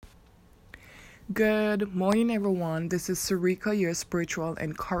Good morning, everyone. This is Sarika, your spiritual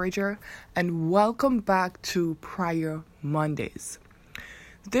encourager, and welcome back to Prayer Mondays.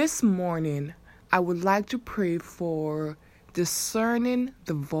 This morning, I would like to pray for discerning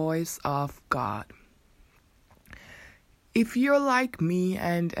the voice of God. If you're like me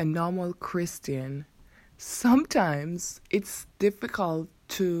and a normal Christian, sometimes it's difficult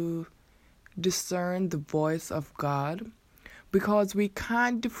to discern the voice of God because we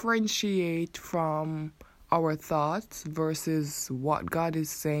can't differentiate from our thoughts versus what God is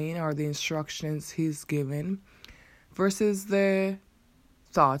saying or the instructions He's given versus the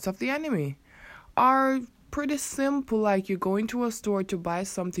thoughts of the enemy. Are pretty simple, like you go into a store to buy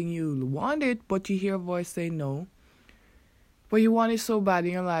something you want it, but you hear a voice say no. But you want it so bad,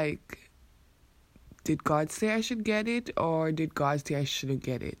 and you're like, did God say I should get it, or did God say I shouldn't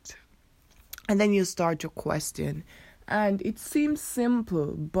get it? And then you start to question. And it seems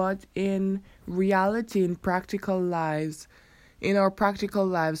simple, but in reality, in our practical lives,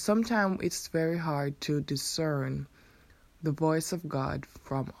 sometimes it's very hard to discern the voice of God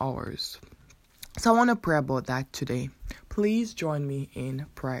from ours. So I want to pray about that today. Please join me in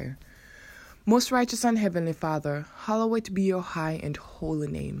prayer. Most righteous and heavenly Father, hallowed be your high and holy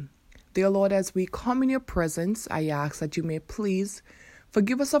name. Dear Lord, as we come in your presence, I ask that you may please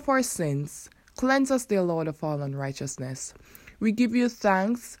forgive us of our sins. Cleanse us, dear Lord, of all unrighteousness. We give you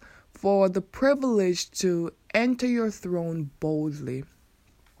thanks for the privilege to enter your throne boldly.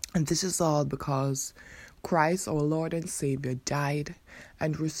 And this is all because Christ, our Lord and Savior, died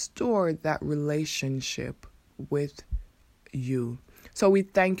and restored that relationship with you. So we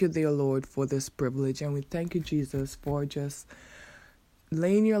thank you, dear Lord, for this privilege. And we thank you, Jesus, for just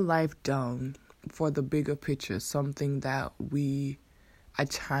laying your life down for the bigger picture, something that we at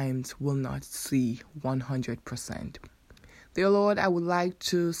times will not see 100%. Dear Lord, I would like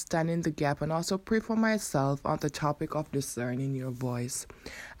to stand in the gap and also pray for myself on the topic of discerning your voice.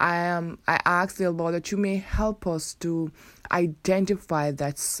 I ask, dear Lord, that you may help us to identify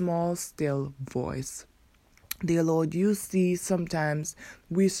that small, still voice. Dear Lord, you see sometimes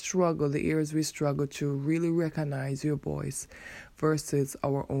we struggle to really recognize your voice versus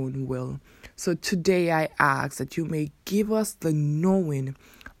our own will. So today I ask that you may give us the knowing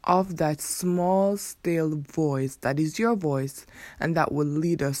of that small, still voice that is your voice and that will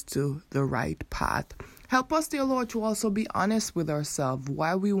lead us to the right path. Help us, dear Lord, to also be honest with ourselves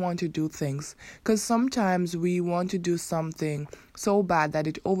why we want to do things. Because sometimes we want to do something so bad that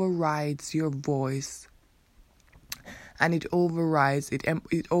it overrides your voice. And it overpowers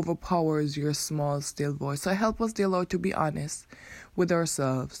your small, still voice. So help us, dear Lord, to be honest with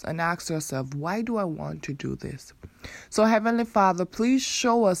ourselves and ask ourselves, why do I want to do this? So Heavenly Father, please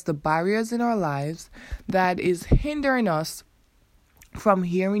show us the barriers in our lives that is hindering us from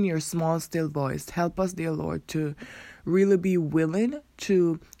hearing your small, still voice. Help us, dear Lord, to really be willing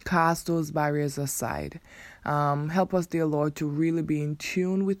to cast those barriers aside. Help us, dear Lord, to really be in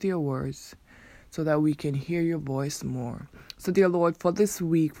tune with your words, so that we can hear your voice more. So, dear Lord, for this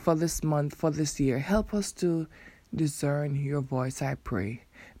week, for this month, for this year, help us to discern your voice, I pray.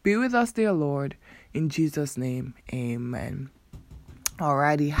 Be with us, dear Lord. In Jesus' name, amen.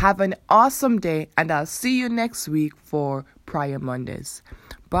 Alrighty, have an awesome day, and I'll see you next week for Prayer Mondays.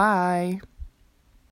 Bye.